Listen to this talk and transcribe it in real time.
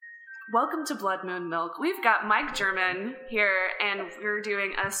Welcome to Blood Moon Milk. We've got Mike German here, and we're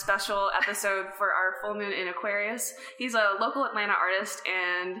doing a special episode for our full moon in Aquarius. He's a local Atlanta artist,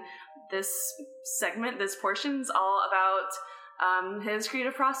 and this portion's all about his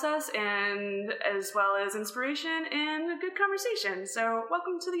creative process, and as well as inspiration and a good conversation. So,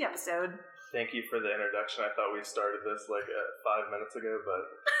 welcome to the episode. Thank you for the introduction. I thought we started this 5 minutes ago, but...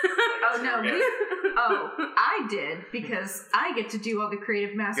 I did, because I get to do all the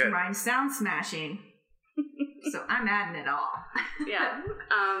creative mastermind sound smashing. So I'm adding it all. Yeah.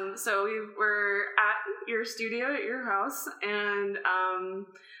 So we're at your studio at your house, and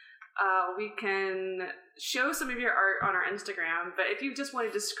we can show some of your art on our Instagram, but if you just want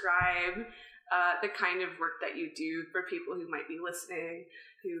to describe the kind of work that you do for people who might be listening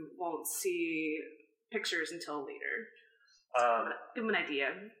who won't see pictures until later. Give them an idea.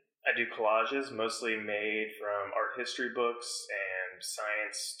 I do collages, mostly made from art history books and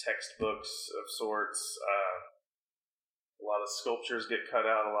science textbooks of sorts. A lot of sculptures get cut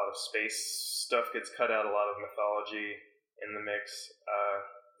out, a lot of space stuff gets cut out, a lot of mythology in the mix,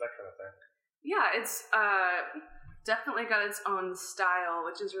 that kind of thing. Yeah, it's definitely got its own style,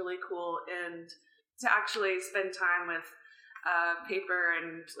 which is really cool, and to actually spend time with paper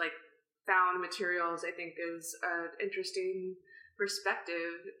and found materials, I think is an interesting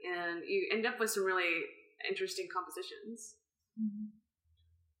perspective, and you end up with some really interesting compositions.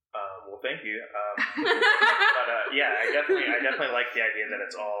 Well, thank you. But yeah, I definitely like the idea that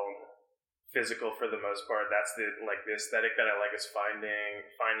it's all physical for the most part. That's the aesthetic that I like, is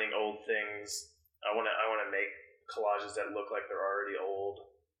finding old things. I want to make collages that look like they're already old.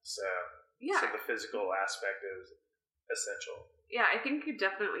 So the physical aspect is essential. Yeah, I think you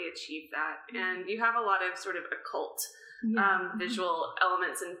definitely achieve that. And you have a lot of sort of occult visual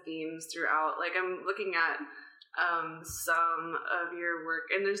elements and themes throughout. I'm looking at some of your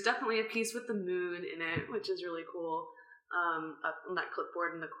work, and there's definitely a piece with the moon in it, which is really cool, up on that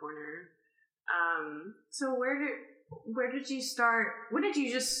clipboard in the corner. So where did you start? When did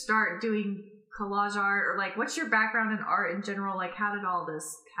you just start doing collage art, or what's your background in art in general? How did all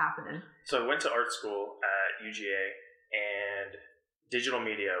this happen? So I went to art school at UGA, and digital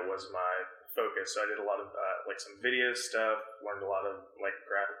media was my focus. So I did a lot of some video stuff, learned a lot of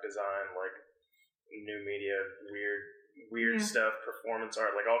graphic design, new media, weird stuff, performance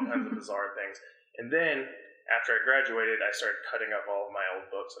art, all kinds of bizarre things. And then after I graduated, I started cutting up all of my old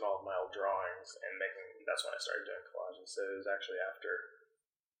books and all of my old drawings, and that's when I started doing collages. So it was actually after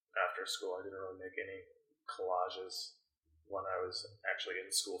school. I didn't really make any collages when I was actually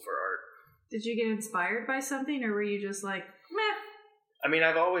in school for art. Did you get inspired by something, or were you just meh? I mean,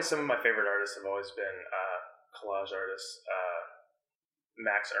 some of my favorite artists have always been collage artists.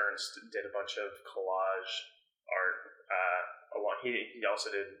 Max Ernst did a bunch of collage art. He also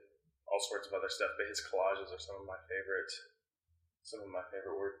did all sorts of other stuff, but his collages are some of my favorite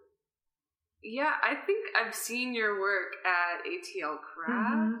work. Yeah, I think I've seen your work at ATL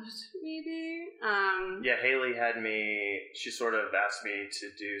Craft, maybe. Yeah, Haley she sort of asked me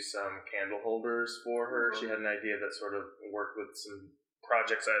to do some candle holders for her. She had an idea that sort of worked with some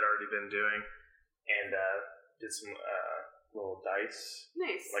projects I'd already been doing, and did some little dice.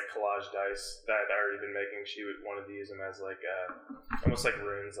 Nice. Collage dice that I'd already been making. She wanted to use them as almost like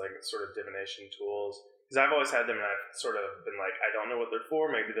runes, sort of divination tools. Because I've always had them, and I've sort of been I don't know what they're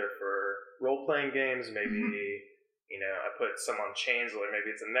for. Maybe they're for role-playing games. Maybe, I put some on chains, maybe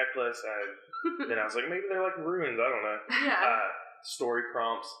it's a necklace. Then I was maybe they're runes. I don't know. Yeah. Story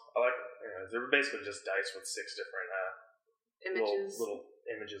prompts. They're basically just dice with 6 different images. Little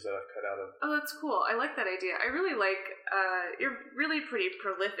images that I've cut out of. Oh, that's cool. I like that idea. I really you're really pretty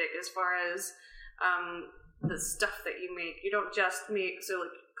prolific as far as the stuff that you make. You don't just make,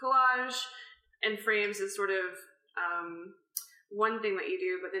 collage and frames is sort of one thing that you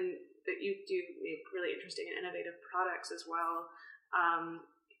do, but then that you do make really interesting and innovative products as well.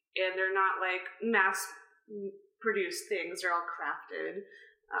 And they're not mass produced things, they're all crafted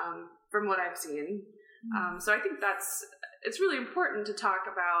from what I've seen. So I think it's really important to talk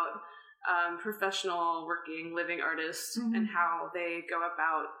about professional working, living artists and how they go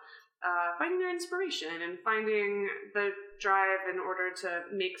about finding their inspiration and finding the drive in order to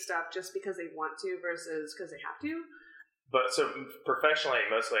make stuff just because they want to versus because they have to. But so professionally,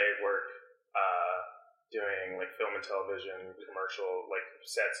 mostly I work doing film and television, commercial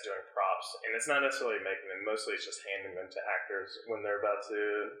sets, doing props, and it's not necessarily making them. Mostly it's just handing them to actors when they're about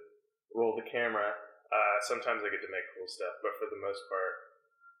to roll the camera. Sometimes I get to make cool stuff, but for the most part,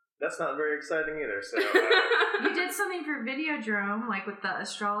 that's not very exciting either. So you did something for Videodrome, with the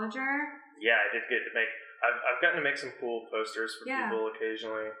astrologer. Yeah, I did get to make. I've gotten to make some cool posters for Yeah. people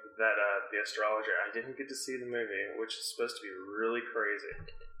occasionally. That The Astrologer, I didn't get to see the movie, which is supposed to be really crazy.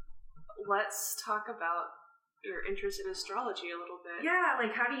 Let's talk about your interest in astrology a little bit. Yeah,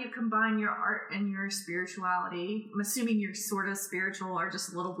 like how do you combine your art and your spirituality? I'm assuming you're sort of spiritual or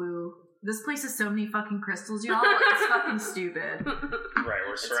just a little woo. This place has so many fucking crystals, y'all. It's fucking stupid. Right,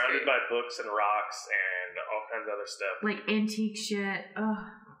 we're surrounded by books and rocks and all kinds of other stuff. Like antique shit. Ugh.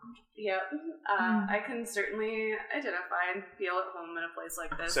 Yep. I can certainly identify and feel at home in a place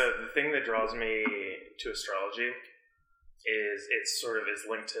like this. So the thing that draws me to astrology is it's sort of is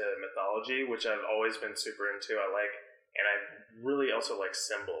linked to mythology, which I've always been super into. I really also like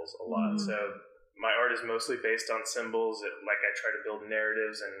symbols a lot. So my art is mostly based on symbols. I try to build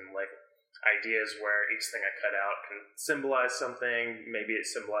narratives and like ideas where each thing I cut out can symbolize something. Maybe it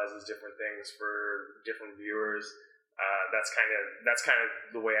symbolizes different things for different viewers. That's kind of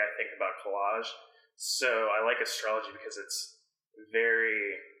the way I think about collage. So I like astrology because it's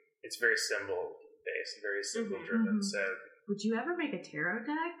very symbol based, very symbol driven. So would you ever make a tarot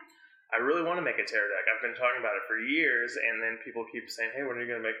deck? I really want to make a tarot deck. I've been talking about it for years, and then people keep saying, "Hey, when are you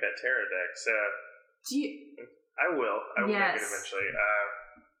going to make that tarot deck?" So I will make it eventually.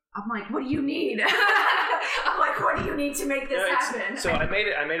 I'm like, what do you need? I'm like, what do you need to make this happen? So I made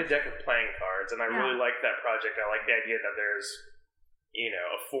a deck of playing cards, and I really like that project. I like the idea that there's,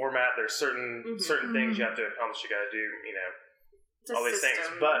 a format. There's certain things you have to accomplish. You got to do, all these things.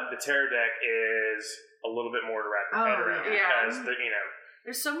 But the tarot deck is a little bit more to wrap your head around because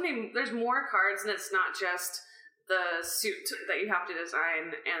there's more cards, and it's not just the suit that you have to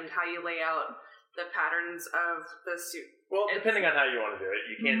design and how you lay out the patterns of the suit. Well, depending on how you want to do it,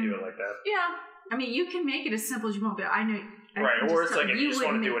 you can't do it like that. Yeah. I mean, you can make it as simple as you want, but I know. Right, or it's like if you just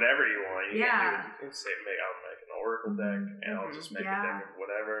want to do whatever you want, you Yeah. can do it. You can say, I'll make an oracle deck, and I'll just make a deck of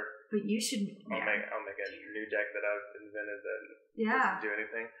whatever. But you should. I'll make a new deck that I've invented that doesn't do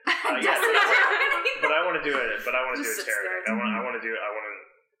anything. But I want to do it. But I want to do a tarot deck.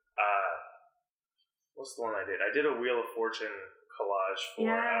 What's the one I did? I did a Wheel of Fortune collage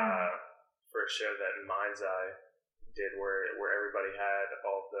for a show that Mind's Eye did, where everybody had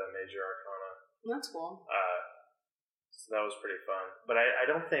all the major arcana. That's cool. So that was pretty fun. But I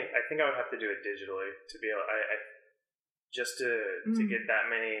think I would have to do it digitally to be able. To get that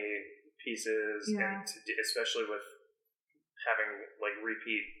many pieces, and especially with having like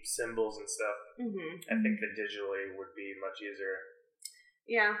repeat symbols and stuff, I think that digitally would be much easier.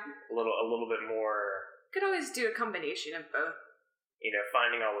 Yeah, a little bit more. Could always do a combination of both.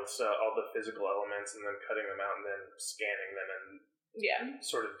 Finding all the physical elements and then cutting them out and then scanning them and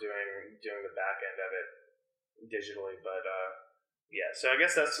sort of doing the back end of it digitally. But so I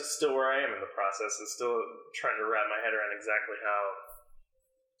guess that's just still where I am in the process, is still trying to wrap my head around exactly how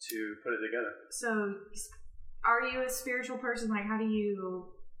to put it together. So, are you a spiritual person? Like, how do you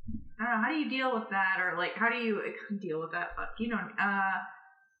deal with that? Or like, how do you deal with that?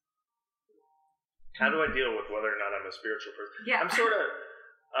 How do I deal with whether or not I'm a spiritual person? Yeah. I'm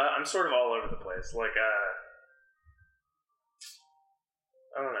sort of all over the place. Like,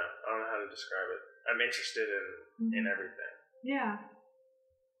 I don't know how to describe it. I'm interested in everything. Yeah.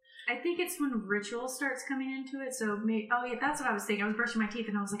 I think it's when ritual starts coming into it. So, that's what I was thinking. I was brushing my teeth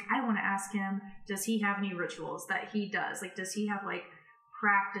and I was like, I want to ask him, does he have any rituals that he does? Like, does he have like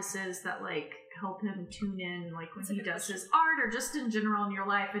practices that like help him tune in, like when he does his art or just in general in your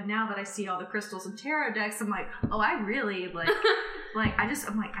life? And now that I see all the crystals and tarot decks, I'm like, oh, I really like,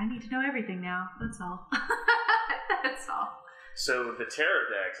 I'm like, I need to know everything now. That's all. That's all. So the tarot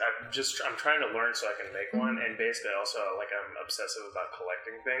decks, I'm trying to learn so I can make one, and basically also like I'm obsessive about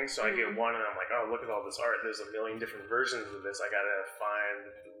collecting things. So I get one and I'm like, oh, look at all this art. There's a million different versions of this. I gotta find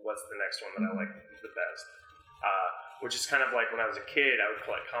what's the next one that I like the best. Which is kind of like when I was a kid, I would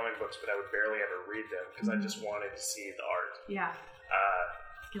collect comic books, but I would barely ever read them because I just wanted to see the art. Yeah.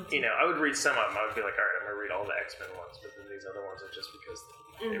 I would read some of them. I would be like, all right, I'm gonna read all the X-Men ones, but then these other ones are just because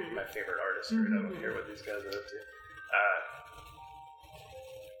they're my favorite artists. Right? I don't care what these guys are up to.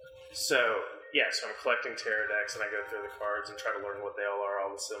 So I'm collecting tarot decks, and I go through the cards and try to learn what they all are,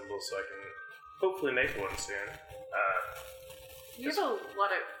 all the symbols, so I can hopefully make one soon. You have a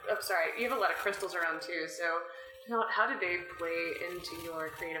lot of crystals around too. So, how do they play into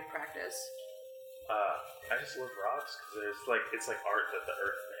your creative practice? I just love rocks because it's like art that the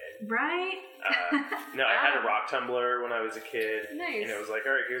earth made. Right? I had a rock tumbler when I was a kid. Nice. And it was like,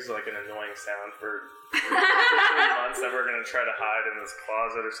 all right, here's like an annoying sound for 3 months that we're going to try to hide in this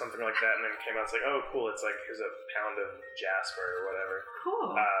closet or something like that. And then it came out, it's like, oh, cool. It's like, here's a pound of jasper or whatever.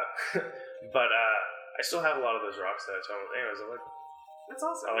 Cool. But I still have a lot of those rocks that I told. Anyways, That's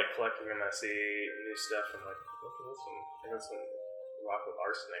awesome. I like collecting them. I see new stuff. I'm like, look at this one. I got some rock with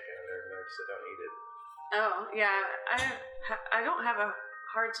arsenic in it, and I just don't eat it. Oh yeah, I don't have a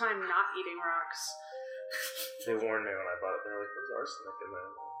hard time not eating rocks. They warned me when I bought it. They're like, "There's arsenic in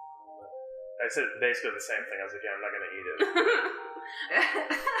that." I said basically the same thing. I was like, "Yeah, I'm not going to eat it."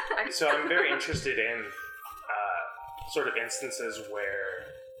 So I'm very interested in sort of instances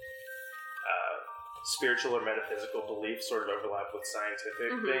where spiritual or metaphysical beliefs sort of overlap with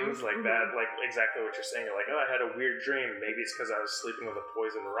scientific things like that. Like exactly what you're saying. You're like, oh, I had a weird dream. Maybe it's because I was sleeping with a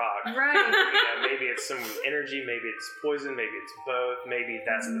poison rock. Right. Yeah, maybe it's some energy. Maybe it's poison. Maybe it's both. Maybe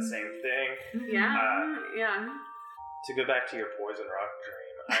that's the same thing. Yeah. Yeah. To go back to your poison rock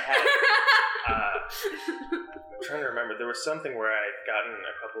dream, I had. I'm trying to remember. There was something where I had gotten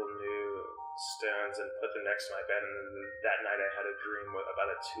a couple of new stones and put them next to my bed, and then that night I had a dream about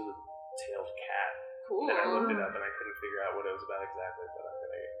a two-tailed cat. Cool. And I looked it up and I couldn't figure out what it was about exactly, but I'm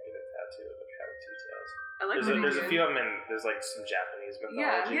gonna get a tattoo of a cat with two tails. I like There's a few of them there's like some Japanese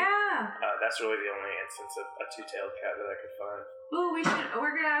mythology. Yeah. That's really the only instance of a two-tailed cat that I could find. Ooh,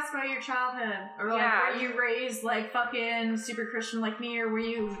 we're gonna ask about your childhood. Or like, were you raised like fucking super Christian like me, or were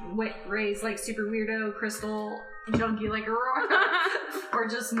you raised like super weirdo, crystal junkie like Aurora? Or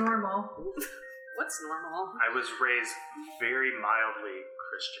just normal? What's normal? I was raised very mildly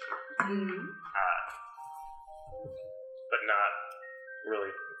Christian. But not really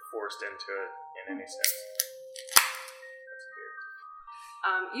forced into it in any sense. That's weird.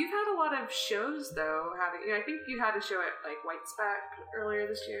 You've had a lot of shows though, haven't you? I think you had a show at like White Spack earlier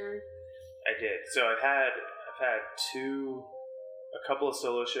this year. I did. So I've had a couple of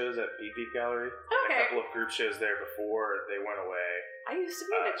solo shows at Beat Beat Gallery, and a couple of group shows there before they went away. I used to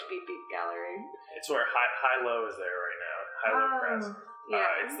manage Beat Beat Gallery. It's where High Low is there right now. High Low Press.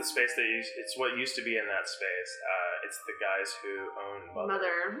 Yeah. It's the space it's what used to be in that space. It's the guys who own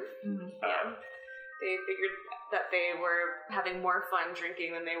Mother. Yeah. They figured that they were having more fun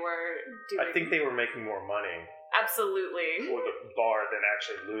drinking than they were doing. I think they were making more money. Absolutely. With a bar than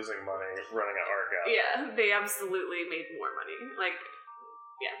actually losing money running an art gallery. Yeah, they absolutely made more money. Like,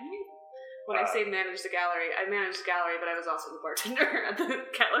 yeah. When I say manage the gallery, I managed the gallery, but I was also the bartender at the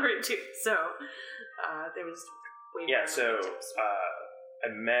gallery too. So there was way more money too, so. I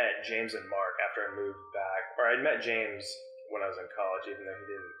met James and Mark after I moved back. Or I met James when I was in college, even though he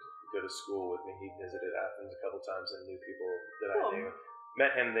didn't go to school with me. He visited Athens a couple times and knew people that I knew.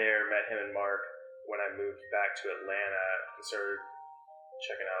 Met him there, met him and Mark when I moved back to Atlanta and started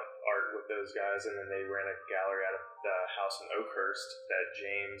checking out art with those guys. And then they ran a gallery out of the house in Oakhurst that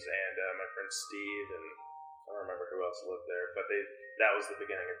James and my friend Steve and I don't remember who else lived there, but that was the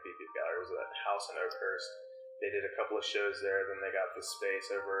beginning of Beat Beat Gallery, was that house in Oakhurst. They did a couple of shows there, then they got the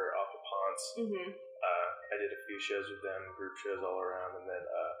space over off of Ponce. I did a few shows with them, group shows all around, and then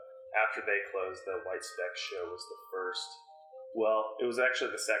after they closed, the White Speck show was the first. Well, it was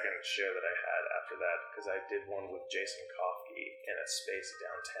actually the second show that I had after that, because I did one with Jason Kofke in a space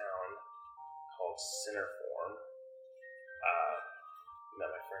downtown called Centerform.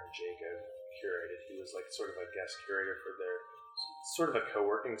 That my friend Jacob curated. He was like sort of a guest curator for their sort of a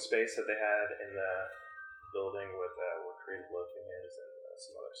co-working space that they had in the building with where Creative Loafing is and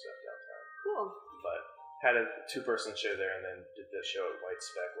some other stuff downtown. Cool. But had a 2-person show there and then did the show at White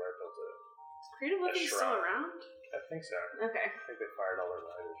Speck where I built a Is Creative Loafing still around? I think so. Okay. I think they fired all their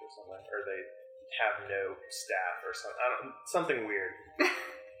writers or something. Or they have no staff or something. Something weird.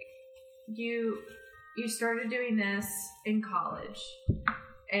 You started doing this in college.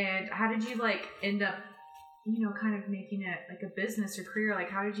 And how did you like end up, kind of making it like a business or career? Like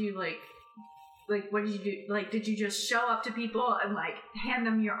how did you like what did you do? Like, did you just show up to people and like hand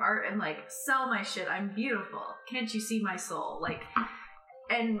them your art and like sell my shit? I'm beautiful. Can't you see my soul? Like,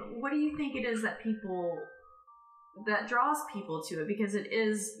 and what do you think it is that draws people to it? Because it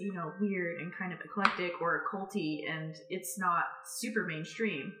is, weird and kind of eclectic or occulty, and it's not super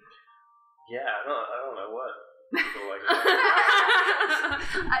mainstream. Yeah, I don't know what.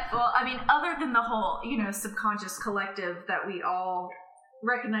 Other than the whole, subconscious collective that we all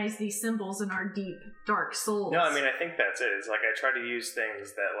recognize these symbols in our deep, dark souls. No, I think that's it. It's like I try to use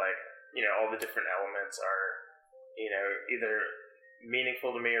things that, like, all the different elements are, either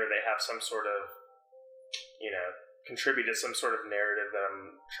meaningful to me or they have some sort of, contribute to some sort of narrative that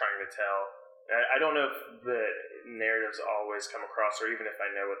I'm trying to tell. I don't know if the narratives always come across, or even if I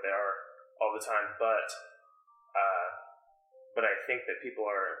know what they are all the time, but I think that people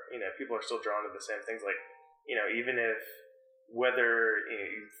are still drawn to the same things. Like, even if whether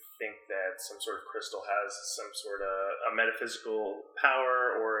you think that some sort of crystal has some sort of a metaphysical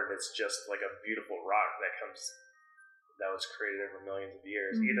power, or if it's just like a beautiful rock that that was created over millions of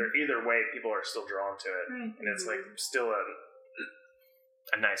years. Either way, people are still drawn to it, Right. and it's like still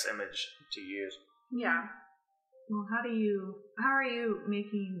a nice image to use. Yeah. Well, how are you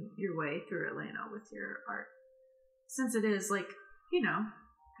making your way through Atlanta with your art? Since it is like,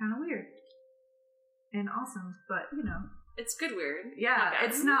 kind of weird and awesome, but It's good weird. yeah, Okay.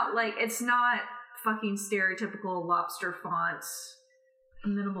 it's not fucking stereotypical lobster fonts,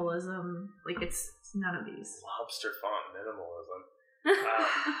 minimalism. Like it's none of these. Lobster font minimalism.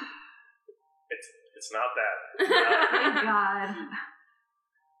 It's not that. Thank God.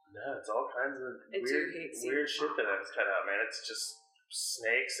 No, it's all kinds of I do hate seeing weird shit that font. I've cut out, man. It's just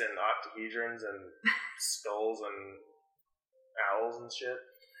snakes and octahedrons and skulls and owls and shit.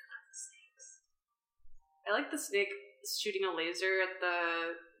 I like the snake shooting a laser at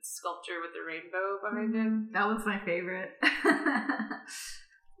the sculpture with the rainbow behind it. That one's my favorite.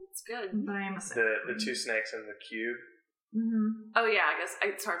 It's good. But I am a The two snakes in the cube. Mm-hmm. Oh yeah, I guess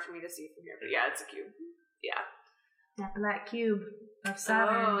it's hard for me to see from here, but yeah, it's a cube. Yeah. That black cube of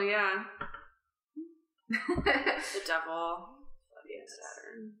Saturn. Oh yeah. The devil. Yeah,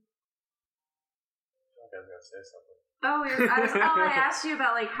 Saturn. I was gonna say something. I asked you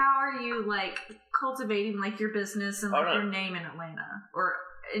about like how are you like cultivating like your business and like your name in Atlanta or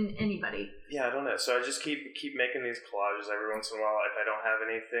in anybody. Yeah, I don't know. So I just keep making these collages every once in a while. If I don't have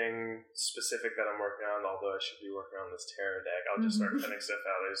anything specific that I'm working on, although I should be working on this tarot deck, I'll just start cutting stuff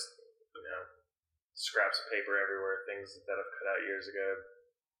out. There's scraps of paper everywhere, things that I've cut out years ago,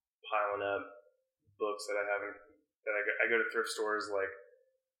 piling up, books that I haven't. That I go to thrift stores like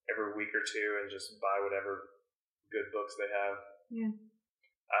every week or two and just buy whatever good books they have. Yeah.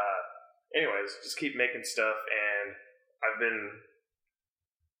 Anyways, just keep making stuff, and I've been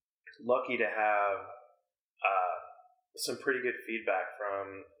lucky to have some pretty good feedback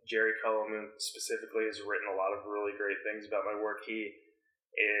from Jerry Cullum, who specifically has written a lot of really great things about my work. He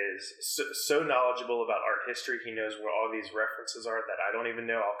is so knowledgeable about art history. He knows where all these references are that I don't even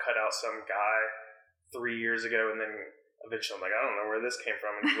know. I'll cut out some guy 3 years ago, and then eventually I'm like, I don't know where this came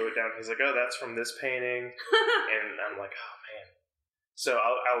from, and glue it down. He's like, oh, that's from this painting, and I'm like, oh man. So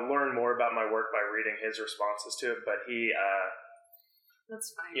I'll learn more about my work by reading his responses to it. But he, That's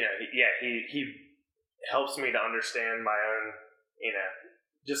fine. he helps me to understand my own,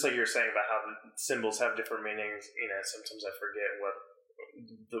 just like you were saying about how the symbols have different meanings. Sometimes I forget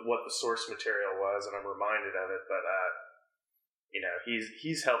what the source material was, and I'm reminded of it. But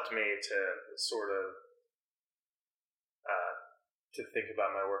he's helped me to sort of to think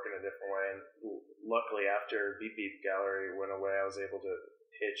about my work in a different way. And luckily, after Beep Beep Gallery went away, I was able to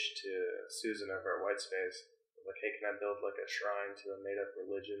pitch to Susan over at Whitespace. Like, hey, can I build like a shrine to a made-up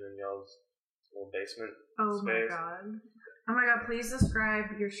religion in y'all's little basement space? Oh my god! Please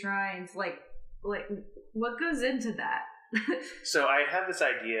describe your shrines. Like what goes into that? So I had this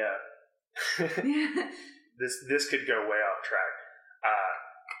idea. This could go way off track.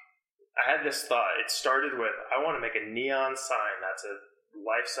 I had this thought. It started with, I want to make a neon sign that's a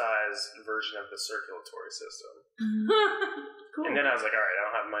life-size version of the circulatory system. Cool. And then I was like, all right, I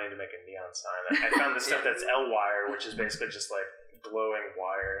don't have money to make a neon sign. I found this stuff that's L-wire, which is basically just like glowing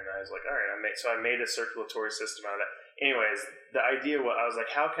wire. And I was like, all right, I made a circulatory system out of it. Anyways, the idea was, I was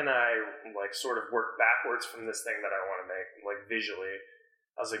like, how can I like sort of work backwards from this thing that I want to make, like visually?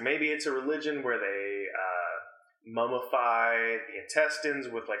 I was like, maybe it's a religion where they mummify the intestines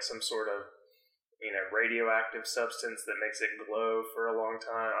with like some sort of radioactive substance that makes it glow for a long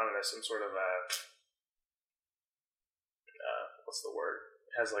time. I don't know, some sort of what's the word?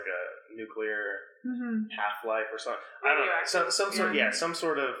 It has like a nuclear half-life or something. I don't know. Some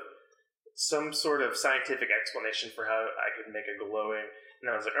sort of scientific explanation for how I could make a glowing. And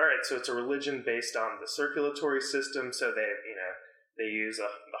I was like, all right, so it's a religion based on the circulatory system. So they use the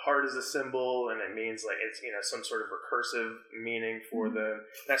heart as a symbol, and it means like it's some sort of recursive meaning for them.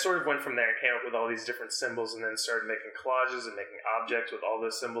 And I sort of went from there and came up with all these different symbols, and then started making collages and making objects with all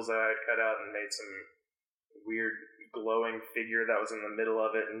those symbols that I had cut out, and made some weird glowing figure that was in the middle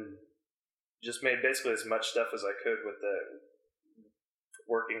of it, and just made basically as much stuff as I could with the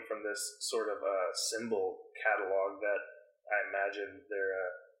working from this sort of symbol catalog that I imagine they're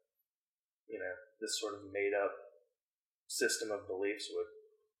this sort of made up system of beliefs would.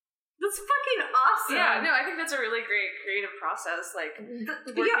 That's fucking awesome. Yeah, no, I think that's a really great creative process. Like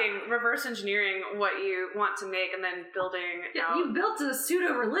reverse engineering what you want to make and then building out. You built a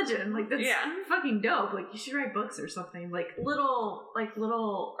pseudo religion. Like that's fucking dope. Like you should write books or something. Like little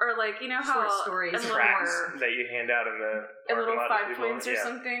or like how short stories, tracts that you hand out in the little lot 5 points or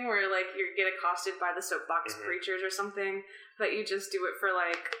something, where like you get accosted by the soapbox preachers or something, but you just do it for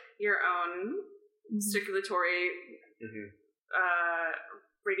like your own circulatory, Mm-hmm.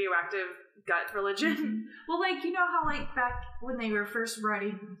 radioactive gut religion. Well, like, you know how, like, back when they were first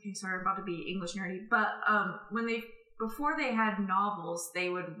writing, okay, sorry, I'm about to be English nerdy, but before they had novels, they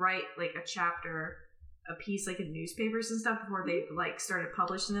would write, like, a chapter, a piece, like, in newspapers and stuff before they, like, started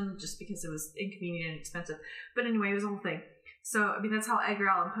publishing them, just because it was inconvenient and expensive. But anyway, it was a whole thing. So, I mean, that's how Edgar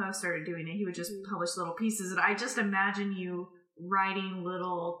Allan Poe started doing it. He would just publish little pieces, and I just imagine you writing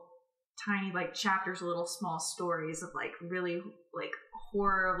little tiny, like, chapters, little small stories of, like, really, like,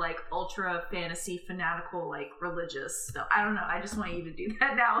 horror, like, ultra fantasy, fanatical, like, religious stuff. I don't know. I just want you to do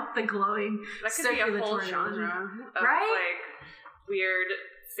that now with the glowing That could be a whole circulatory genre religion. of, Right? like, weird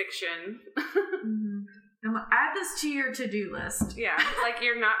fiction. Mm-hmm. I'm gonna add this to your to-do list. Yeah, like,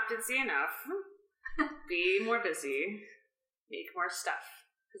 you're not busy enough. Be more busy. Make more stuff.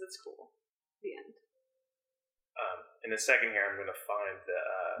 Because it's cool. The end. In a second here, I'm going to find that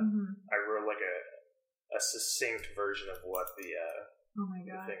I wrote like a succinct version of what the Oh my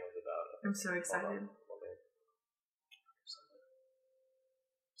the god. thing was about. I'm so excited. Hold on.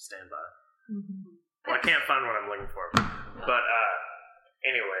 Stand by. Mm-hmm. Well, I can't find what I'm looking for. But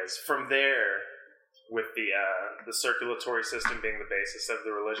anyways, from there, with the circulatory system being the basis of the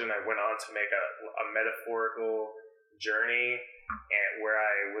religion, I went on to make a metaphorical journey, and where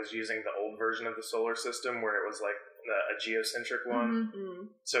I was using the old version of the solar system, where it was like a geocentric one.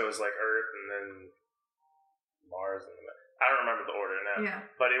 Mm-hmm. So it was like Earth and then Mars, and I don't remember the order now. Yeah.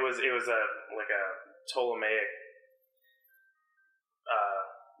 But it was like a Ptolemaic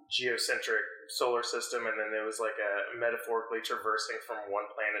geocentric solar system, and then there was like a metaphorically traversing from one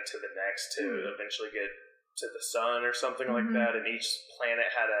planet to the next to eventually get to the sun or something like that, and each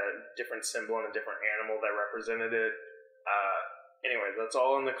planet had a different symbol and a different animal that represented it. Anyways, that's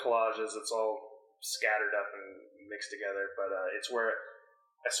all in the collages. It's all scattered up and mixed together, but it's where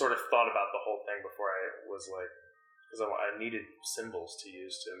I sort of thought about the whole thing before I was like, because I needed symbols to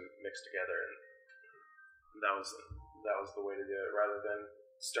use to mix together, and that was the way to do it, rather than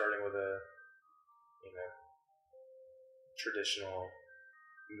starting with a traditional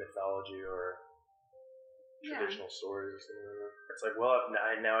mythology or traditional stories or something like that. It's like, well,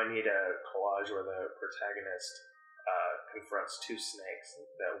 now I need a collage where the protagonist confronts two snakes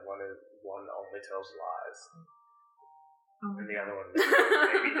that one only tells lies. And the other one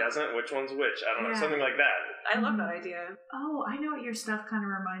maybe doesn't. Which one's which? I don't know. Something like that. I love that idea. Oh, I know what your stuff kind of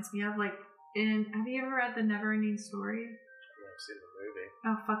reminds me of. Like, have you ever read The Neverending Story? I've seen the movie.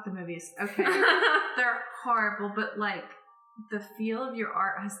 Oh, fuck the movies. Okay. They're horrible, but, like, the feel of your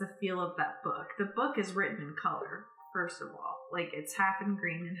art has the feel of that book. The book is written in color, first of all. Like, it's half in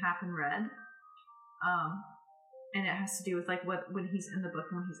green and half in red. And it has to do with, like, when he's in the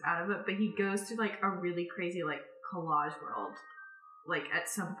book and when he's out of it. But he goes through, like, a really crazy, like, collage world, like, at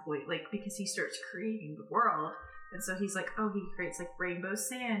some point, like, because he starts creating the world. And so he's like, he creates, like, rainbow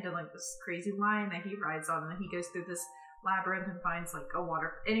sand and, like, this crazy lion that he rides on, and then he goes through this labyrinth and finds, like, a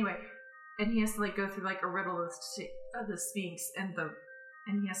water. Anyway, and he has to, like, go through, like, a riddle of the Sphinx, and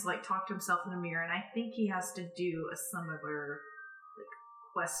he has to, like, talk to himself in a mirror, and I think he has to do a similar, like,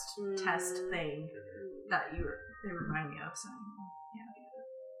 quest test thing that they remind me of. So yeah,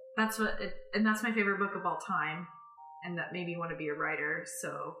 that's and that's my favorite book of all time, and that made me want to be a writer.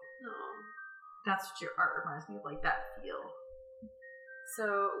 So that's what your art reminds me of, like, that feel.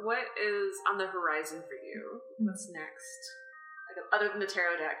 So what is on the horizon for you? What's next? Like, other than the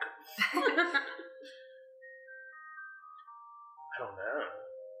tarot deck? I don't know.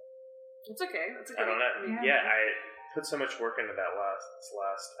 It's okay. I don't know. Yeah, I put so much work into this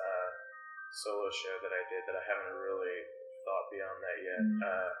last solo show that I did that I haven't really thought beyond that yet.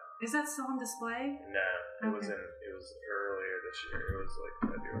 Is that still on display? No, it was earlier this year. It was like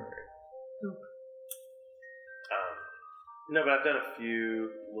February. Oop. No, but I've done a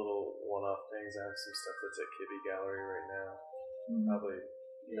few little one-off things. I have some stuff that's at Kibbe Gallery right now. Probably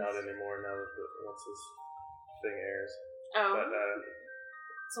not anymore now that once this thing airs. Oh, but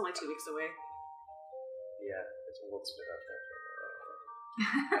it's only 2 weeks away. Yeah, it's been up there for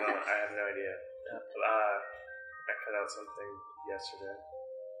a while. I have no idea. I cut out something yesterday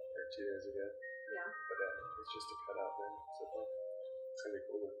or 2 days ago. Yeah, but it's just a cutout thing. So it's gonna be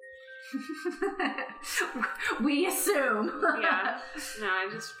cool. We assume. Yeah. No, I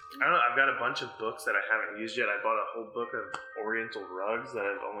don't know. I've got a bunch of books that I haven't used yet. I bought a whole book of Oriental rugs that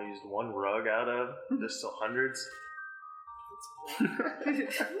I've only used one rug out of. There's still hundreds.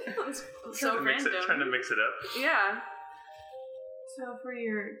 It's so random. Trying to mix it up. Yeah. So for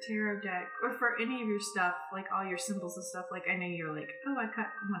your tarot deck, or for any of your stuff, like all your symbols and stuff, like, I know you're like, I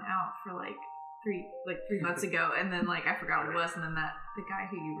cut one out for, like, 3 months ago, and then like I forgot what it was, and then the guy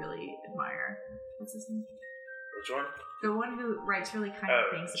who you really admire, what's his name? Which one? The one who writes really kind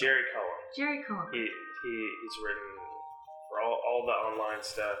things. Jerry Cullum. Jerry Cullum. He's written for all the online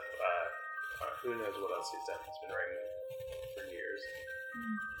stuff. Who knows what else he's done? He's been writing for years.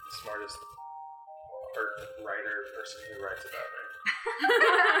 Smartest art writer person who writes about me.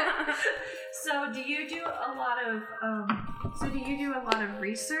 So do you do a lot of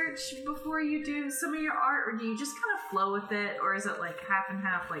research before you do some of your art, or do you just kind of flow with it, or is it like half and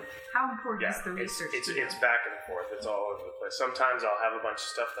half? Like, how important is the research? It's back and forth. It's all over the place. Sometimes I'll have a bunch of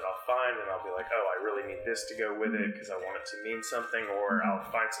stuff that I'll find, and I'll be like, oh, I really need this to go with it because I want it to mean something, or I'll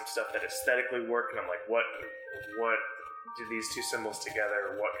find some stuff that aesthetically work, and I'm like, what do these two symbols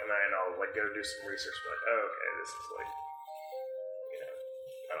together? What can I? And I'll like go do some research. Be like, oh, okay, this is like.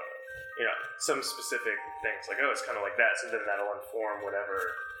 Some specific things, like, oh, it's kind of like that, so then that'll inform whatever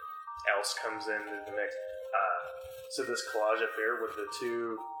else comes into the mix. So this collage up here with the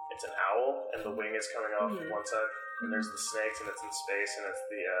two, it's an owl, and the wing is coming off one side, and there's the snakes, and it's in space, and it's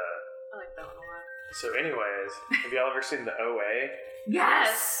the, I like that one a lot. So anyways, have y'all ever seen the OA?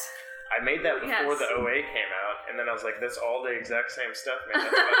 Yes! I made that before the OA came out, and then I was like, that's all the exact same stuff, man. That's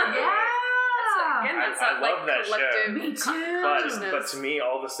about the OA. Again, that's I love that collective. Me too. But to me,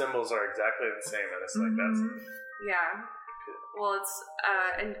 all the symbols are exactly the same, and it's like that's. Yeah. Well, it's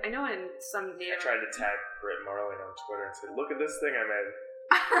and I know in some native. I tried to tag Britt Marlin on Twitter and said, "Look at this thing I made."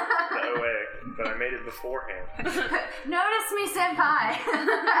 The OA, but I made it beforehand. Notice me, senpai.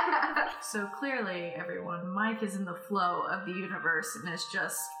 So clearly, everyone, Mike is in the flow of the universe and is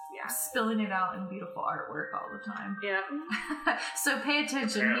just spilling it out in beautiful artwork all the time. Yeah. So pay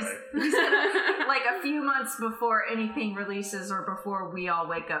attention. He's gonna, like a few months before anything releases or before we all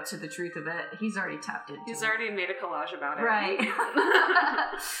wake up to the truth of it, he's already tapped into He's it. already made a collage about it. Right.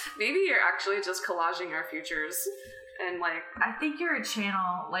 Maybe you're actually just collaging our futures. And like, I think you're a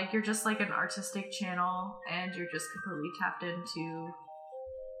channel, like you're just like an artistic channel, and you're just completely tapped into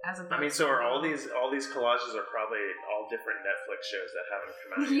as a. I mean, so are all these collages are probably all different Netflix shows that haven't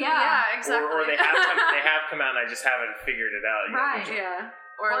come out yet. Yeah, exactly. Or they have come out and I just haven't figured it out yet. Right. Yeah.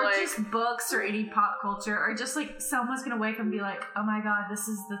 Or like just books or any pop culture, or just like someone's gonna wake up and be like, oh my god, this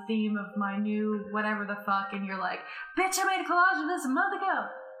is the theme of my new whatever the fuck, and you're like, bitch, I made a collage of this a month ago.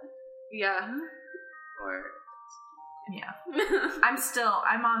 Yeah. Or yeah.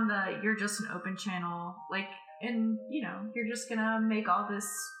 I'm on the you're just an open channel, like, and you're just gonna make all this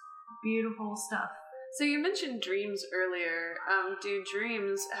beautiful stuff. So you mentioned dreams earlier. Do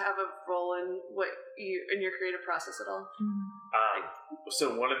dreams have a role in in your creative process at all?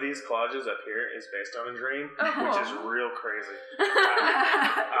 So one of these collages up here is based on a dream, which is real crazy.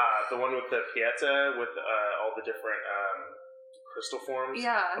 The one with the pieta with all the different crystal forms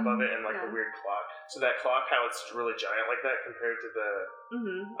above it and like the weird clock. So that clock, how it's really giant like that compared to the...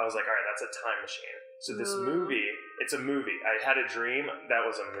 I was like, all right, that's a time machine. So this movie, it's a movie. I had a dream that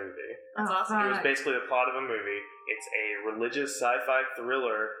was a movie. That's awesome. It was basically the plot of a movie. It's a religious sci-fi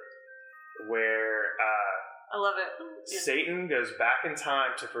thriller where I love it. Satan goes back in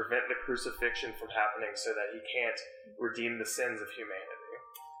time to prevent the crucifixion from happening so that he can't redeem the sins of humanity.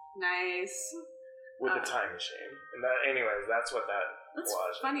 Nice. With the time machine. And that, anyways, that's what that That's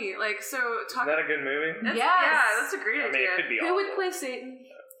was. funny. Like, so Isn't that a good movie? Yes. Yes. Yeah, that's a great I mean, idea. it could be Who awful. would play Satan?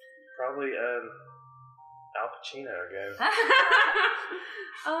 Probably Al Pacino again.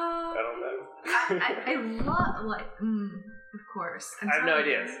 I don't know. I love, like, of course. I have no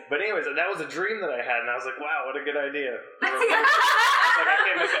idea. But anyways, that was a dream that I had, and I was like, wow, what a good idea. I'm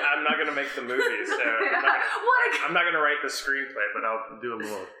not going to make the movie, so I'm not going to write the screenplay, but I'll do a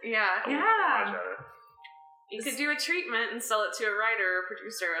little collage on it. You could do a treatment and sell it to a writer or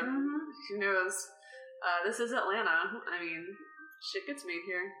producer. Who knows? This is Atlanta. I mean, shit gets made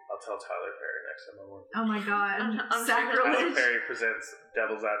here. I'll tell Tyler Perry next time I work. Oh my god. Tyler Sacrilege. Perry presents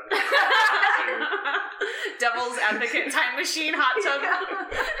Devil's Advocate. Devil's Advocate Time Machine Hot Tub.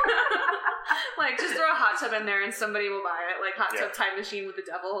 Like, just throw a hot tub in there and somebody will buy it. Like, Hot Tub Time Machine with the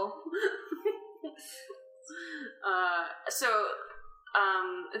devil.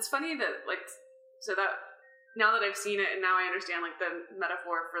 It's funny that, like, so that, now that I've seen it and now I understand, like, the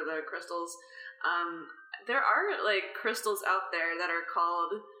metaphor for the crystals, there are, like, crystals out there that are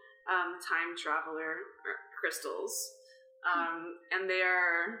called time traveler crystals. And they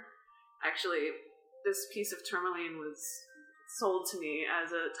are actually, this piece of tourmaline was sold to me as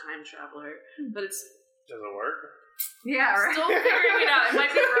a time traveler, but it's... Does it work? Yeah, right. Still figuring it out. It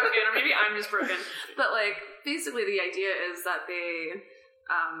might be broken, or maybe I'm just broken. But, like, basically the idea is that they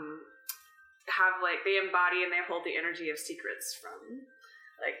have, like, they embody and they hold the energy of secrets from,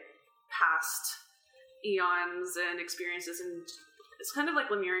 like, past past eons and experiences, and it's kind of like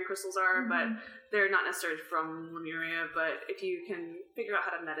Lemurian crystals are, but they're not necessarily from Lemuria. But if you can figure out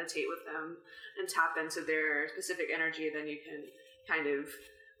how to meditate with them and tap into their specific energy, then you can kind of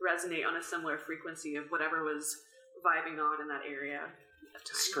resonate on a similar frequency of whatever was vibing on in that area of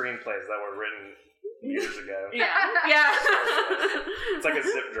time. Screenplays that were written years ago. Yeah. It's like a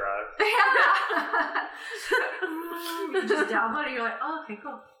zip drive. You just download it, you're like, oh, okay,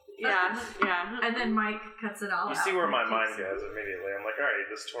 cool. Yeah. And then Mike cuts it all You out. see where and my keeps mind goes immediately. I'm like, all right,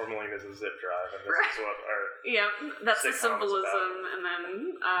 this tourmaline is a zip drive, and this is what our Yep, that's the sitcom is symbolism, about. and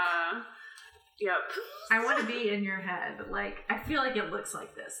then, yep. I want to be in your head. Like, I feel like it looks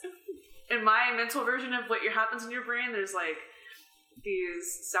like this. In my mental version of what happens in your brain, there's like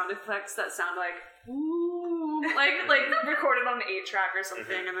these sound effects that sound like ooh, like recorded on an 8-track or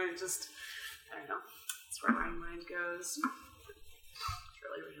something, and then it just, I don't know. That's where my mind goes. It's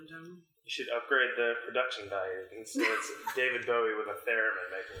really random. You should upgrade the production value, and so it's David Bowie with a theremin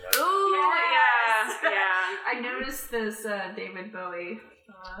making that. Ooh, Yes! yeah. I noticed this David Bowie.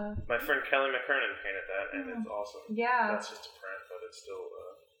 My friend Kelly McKernan painted that, and it's awesome. Yeah. That's just a print, but it's still.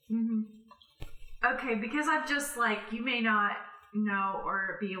 Okay, because I'm just like, you may not know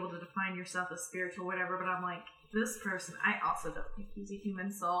or be able to define yourself as spiritual, whatever, but I'm like, this person, I also don't think he's a human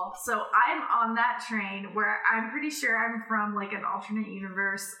soul. So I'm on that train where I'm pretty sure I'm from like an alternate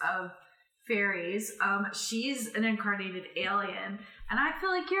universe of fairies. She's an incarnated alien, and I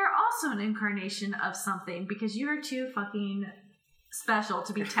feel like you're also an incarnation of something because you're too fucking special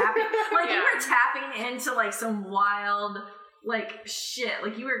to be tapping. Like you were tapping into like some wild like shit.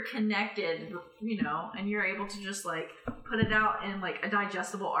 Like you were connected, you know, and you're able to just like put it out in like a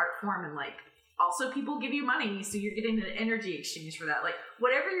digestible art form, and like also people give you money, so you're getting an energy exchange for that. Like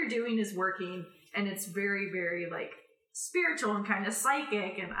whatever you're doing is working, and it's very, very like spiritual and kind of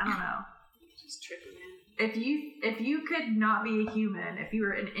psychic, and I don't know. Just tripping in. If you could not be a human, if you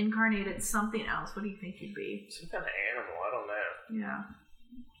were an incarnated something else, what do you think you'd be? Some kind of animal, I don't know. Yeah.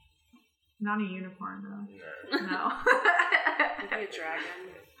 Not a unicorn though. No. No. Maybe a dragon.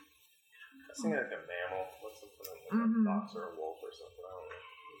 I was thinking like a mammal, like something like a fox or a wolf or something. I don't know.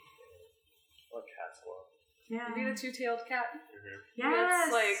 Like cats a lot. Yeah. Maybe the two-tailed cat. Yes.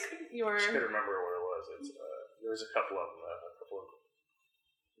 It's like your. I could remember what it was. It's there was a couple of them, a couple of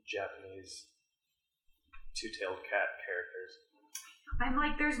Japanese two-tailed cat characters. I'm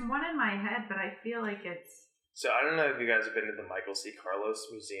like, there's one in my head, but I feel like it's. So I don't know if you guys have been to the Michael C. Carlos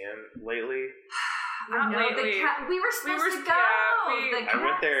Museum lately. Not lately. We were supposed to go. I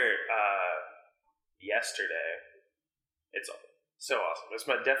went there yesterday. It's so awesome. It's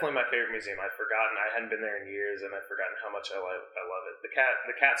definitely my favorite museum. I'd forgotten. I hadn't been there in years, and I'd forgotten how much I love it. The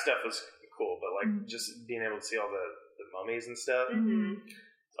cat stuff was cool, but like just being able to see all the mummies and stuff,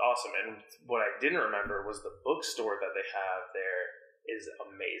 it's awesome. And what I didn't remember was the bookstore that they have there is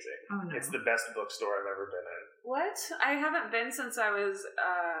amazing. Oh, no. It's the best bookstore I've ever been in. What? I haven't been since I was,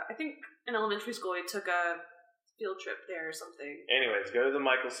 I think in elementary school I took a field trip there or something. Anyways, go to the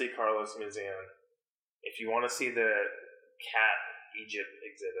Michael C. Carlos Museum. If you want to see the cat Egypt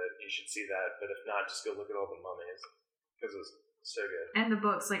exhibit, you should see that. But if not, just go look at all the mummies because it's so good. And the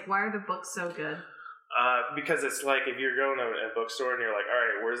books, like, why are the books so good? Because it's like if you're going to a bookstore and you're like, all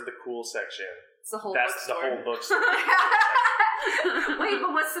right, where's the cool section? It's the whole That's bookstore. the whole bookstore. Wait,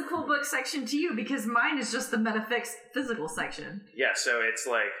 but what's the cool book section to you? Because mine is just the metaphysical section. Yeah, so it's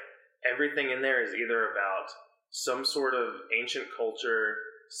like everything in there is either about some sort of ancient culture,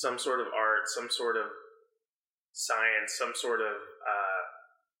 some sort of art, some sort of science, some sort of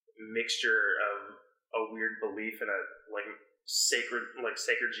mixture of a weird belief in a like sacred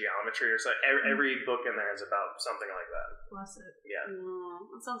geometry or something. Every book in there is about something like that. Bless it. Yeah.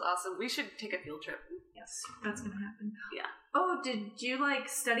 That sounds awesome. We should take a field trip. Yes, that's gonna happen. Yeah. Oh, did you like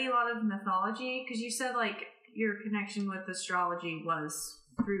study a lot of mythology? Because you said like your connection with astrology was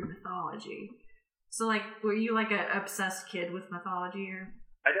through mythology. So like, were you like an obsessed kid with mythology, or?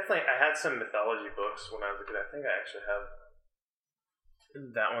 I had some mythology books when I was a kid. I think I actually have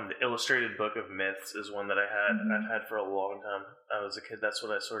that one. The Illustrated Book of Myths is one that I had. I've had for a long time. I was a kid. That's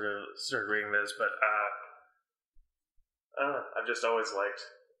when I sort of started reading those. But I don't know. I've just always liked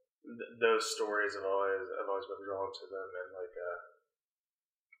those stories. I've always been drawn to them, and like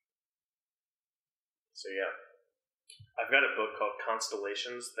so yeah. I've got a book called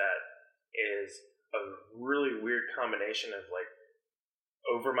Constellations that is a really weird combination of like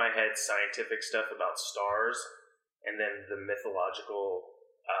over my head scientific stuff about stars and then the mythological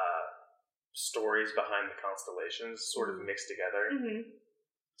stories behind the constellations sort of mixed together.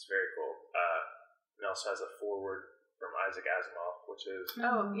 It's very cool. It also has a foreword from Isaac Asimov, which is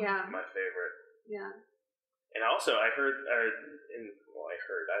Oh yeah, my favorite. yeah. And also, I found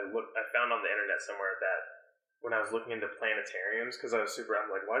on the internet somewhere that when I was looking into planetariums, because I'm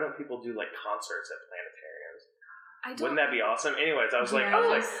like, why don't people do like concerts at planetariums? Wouldn't that be awesome? Anyways, I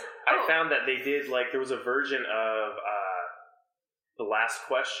found that they did like there was a version of The Last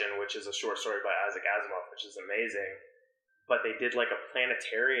Question, which is a short story by Isaac Asimov, which is amazing. But they did like a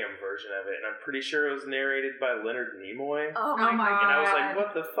planetarium version of it, and I'm pretty sure it was narrated by Leonard Nimoy. Oh my god! And I was like,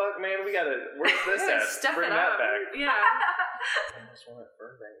 "What the fuck, man? Where's this at? Bring that back." Yeah. I just want to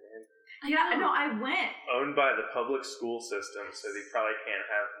burn that, man. Yeah, no, I went. Owned by the public school system, so they probably can't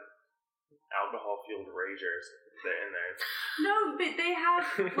have alcohol-fueled ragers in there. No, but they have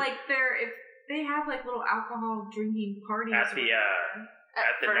they have like little alcohol drinking parties At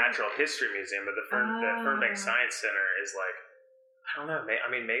the Natural History Museum, but the Fernbank Science Center is like, I don't know.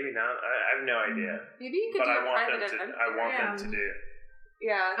 I mean, maybe not. I have no idea. Maybe you could but do I want private them to. event. I want them to do.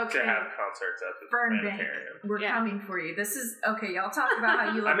 Yeah. Okay. To have concerts at the Fernbank. planetarium. We're coming for you. This is okay. Y'all talk about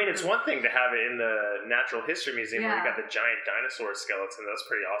how you. I mean, it's one thing to have it in the Natural History Museum where you got the giant dinosaur skeleton. That's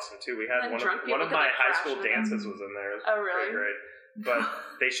pretty awesome too. We had one of my high school dances was in there. It was really? great. But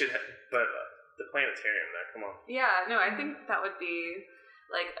they should. But the planetarium, though. Come on. Yeah. No, I think that would be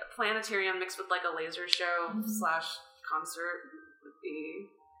like a planetarium mixed with like a laser show / concert would be.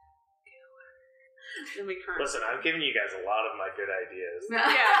 Listen, I've given you guys a lot of my good ideas.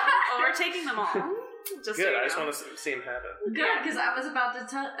 Yeah. Well, we're taking them all. Just good. So I just want to see them happen. Good, because I was about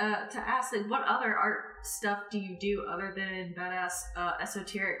to ask, like, what other art stuff do you do other than badass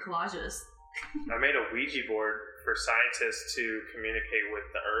esoteric collages? I made a Ouija board for scientists to communicate with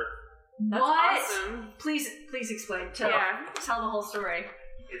the Earth. That's awesome. Please explain. Tell the whole story.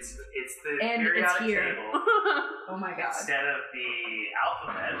 It's the And periodic it's here. table Oh my god. instead of the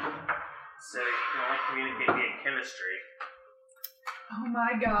alphabet, so you can only communicate via chemistry. Oh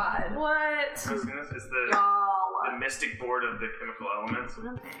my god. What? This is the mystic board of the chemical elements.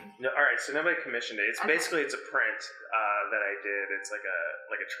 No, all right, so nobody commissioned it. It's basically it's a print that I did. It's like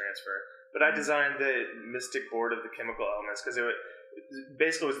a transfer, but I designed the mystic board of the chemical elements because it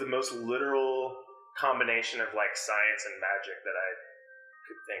basically was the most literal combination of like science and magic that I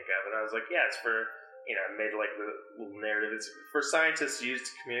could think of, and I was like, yeah, it's for made like the little narrative. It's for scientists used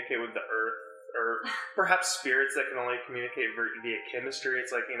to communicate with the Earth, or perhaps spirits that can only communicate via chemistry.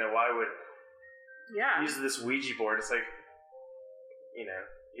 It's like why would use this Ouija board? It's like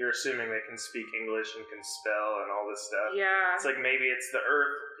you're assuming they can speak English and can spell and all this stuff. Yeah. It's like maybe it's the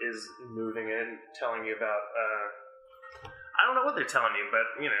Earth is moving in, telling you about. I don't know what they're telling you, but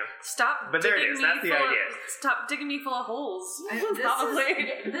Stop. But there it is. That's the idea. Stop digging me full of holes.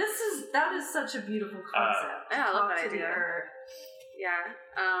 That is such a beautiful concept. Yeah, I love that to the idea. Earth. Yeah.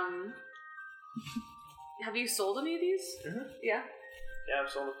 Have you sold any of these? Mm-hmm. Yeah. Yeah, I've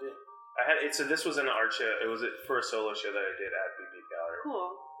sold a few. I had it. So this was an art show. It was for a solo show that I did at BB Gallery.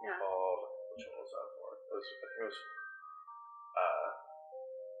 Cool. Yeah. Called which one was that for? It was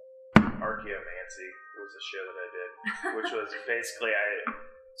Archaeomancy was the show that I did, which was basically I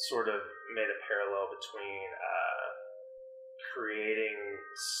sort of made a parallel between creating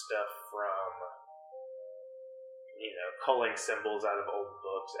stuff from culling symbols out of old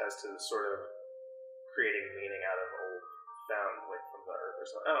books as to sort of creating meaning out of old found like from the earth or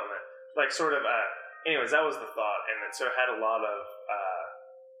something. I don't know. Like sort of anyways, that was the thought, and then so it had a lot of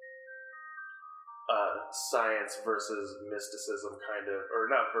science versus mysticism kind of,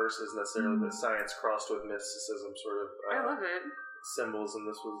 or not versus necessarily, but science crossed with mysticism sort of I love it. symbols, and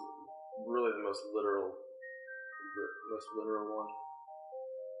this was really the most literal one.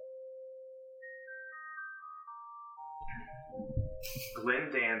 Glenn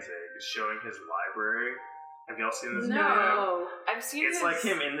Danzig is showing his library. Have y'all seen this video? No. I've seen It's like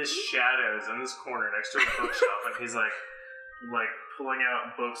him in the shadows in this corner next to a bookshelf, and he's like pulling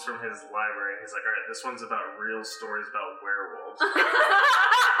out books from his library, and he's like, all right, this one's about real stories about werewolves.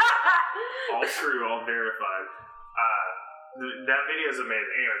 All true, all verified. That video is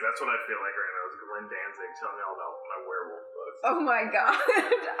amazing. Anyways, that's what I feel like right now is Glenn Danzig telling me all about my werewolf books. Oh my god.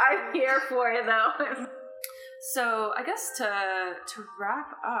 I'm here for it though. So I guess to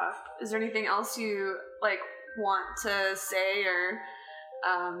wrap up, is there anything else you want to say or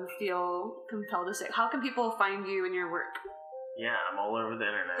feel compelled to say? How can people find you and your work? Yeah, I'm all over the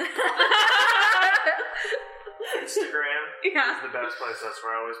internet. Instagram is the best place. That's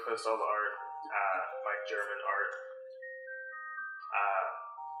where I always post all the art, my German art.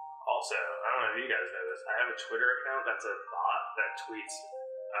 Also, I don't know if you guys know this, I have a Twitter account that's a bot that tweets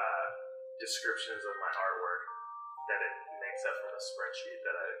descriptions of my artwork that it makes up from a spreadsheet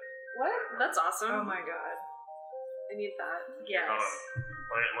that I... What? That's awesome. Oh my god. I need that. Yes. Hold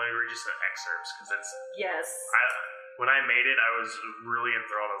on. Let me read you some excerpts because it's. Yes. When I made it, I was really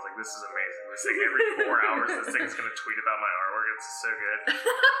enthralled. I was like, "This is amazing! This thing every 4 hours, this thing is going to tweet about my artwork. It's so good."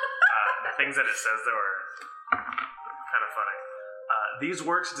 The things that it says though are kind of funny. These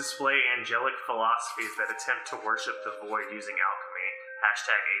works display angelic philosophies that attempt to worship the void using alchemy.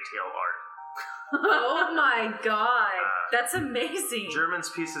 #ATL art. Oh my god. That's amazing. German's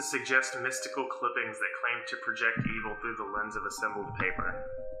pieces suggest mystical clippings that claim to project evil through the lens of assembled paper.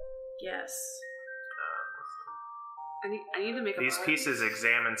 Yes. I need to make a These bar. pieces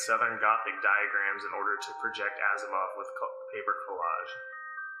examine Southern Gothic diagrams in order to project Asimov with paper collage.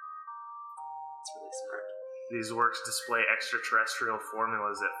 It's really smart. These works display extraterrestrial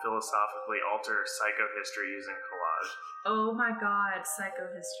formulas that philosophically alter psychohistory using collage. Oh my god,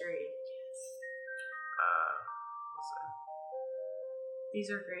 psychohistory. These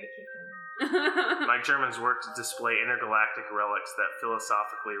are great. Keep going. Mike German's works display intergalactic relics that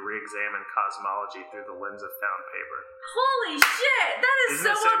philosophically re-examine cosmology through the lens of found paper. Holy shit! That is Isn't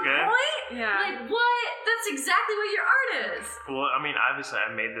so that so on good? point! Yeah. Like, what? That's exactly what your art is! Well, I mean, obviously,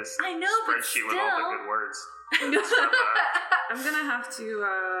 I made this I know, but spreadsheet with all the still. good words. I'm gonna have to.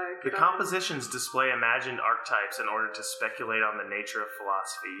 The compositions display imagined archetypes in order to speculate on the nature of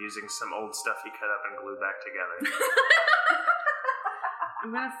philosophy using some old stuff he cut up and glued back together.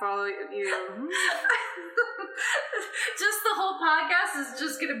 I'm gonna follow you. Just the whole podcast is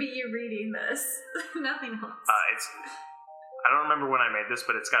just gonna be you reading this. Nothing else. I don't remember when I made this,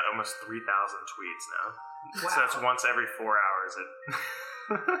 but it's got almost 3,000 tweets now. Wow. So it's once every 4 hours.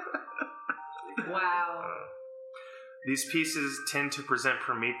 Wow. These pieces tend to present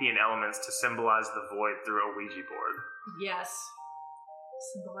Promethean elements to symbolize the void through a Ouija board. Yes.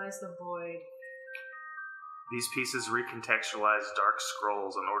 Symbolize the void. These pieces recontextualize dark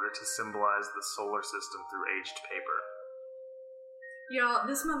scrolls in order to symbolize the solar system through aged paper. Y'all,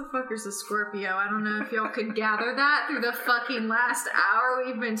 this motherfucker's a Scorpio. I don't know if y'all could gather that through the fucking last hour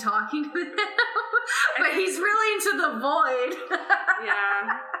we've been talking to him. But he's really into the void.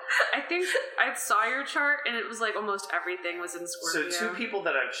 Yeah. I think I saw your chart and it was like almost everything was in Scorpio. So 2 people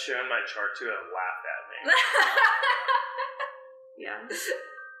that I've shown my chart to have laughed at me. Yeah.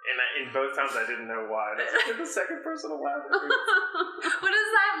 And in both times I didn't know why. And I was like, "You're the second person to laugh at me." What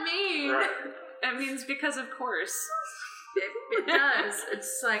does that mean? Right. It means because of course. It does.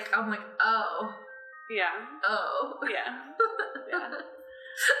 It's like, I'm like, oh. Yeah. Oh. Yeah. Yeah.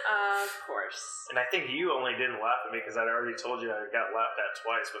 Of course. And I think you only didn't laugh at me because I'd already told you I got laughed at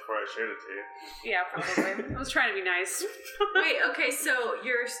twice before I showed it to you. Yeah, probably. I was trying to be nice. Wait, okay, so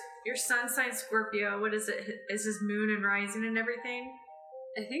your sun sign Scorpio, what is it? Is his moon and rising and everything?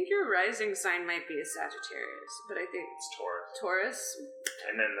 I think your rising sign might be a Sagittarius, but I think It's Taurus. Taurus.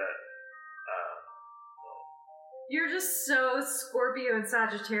 And then the You're just so Scorpio and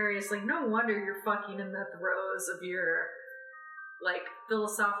Sagittarius. Like, no wonder you're fucking in the throes of your, like,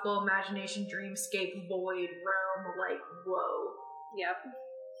 philosophical imagination, dreamscape, void realm. Like, whoa. Yep.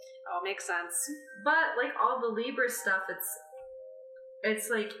 All makes sense. But, like, all the Libra stuff, it's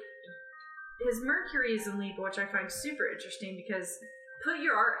like, his Mercury is in Libra, which I find super interesting because put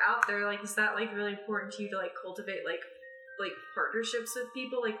your art out there. Like, is that, like, really important to you to, like, cultivate, like partnerships with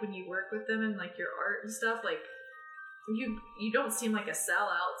people, like, when you work with them and, like, your art and stuff? Like, you don't seem like a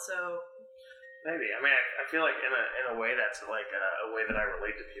sellout, so maybe. I mean, I feel like in a way that's like a way that I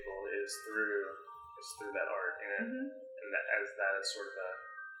relate to people is through that art, you know, and that is sort of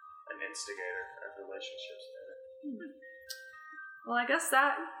an instigator of relationships. Maybe. Well, I guess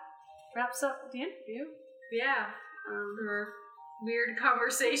that wraps up the interview. yeah. Our weird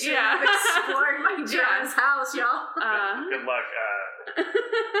conversation. Yeah. I've explored my John's house, y'all. Good luck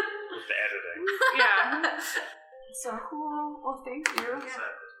with the editing. Yeah. So cool. Well, thank you. There's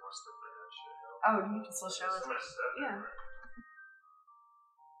more stuff I gotta show you. Oh, you can still show us. So much stuff. Yeah.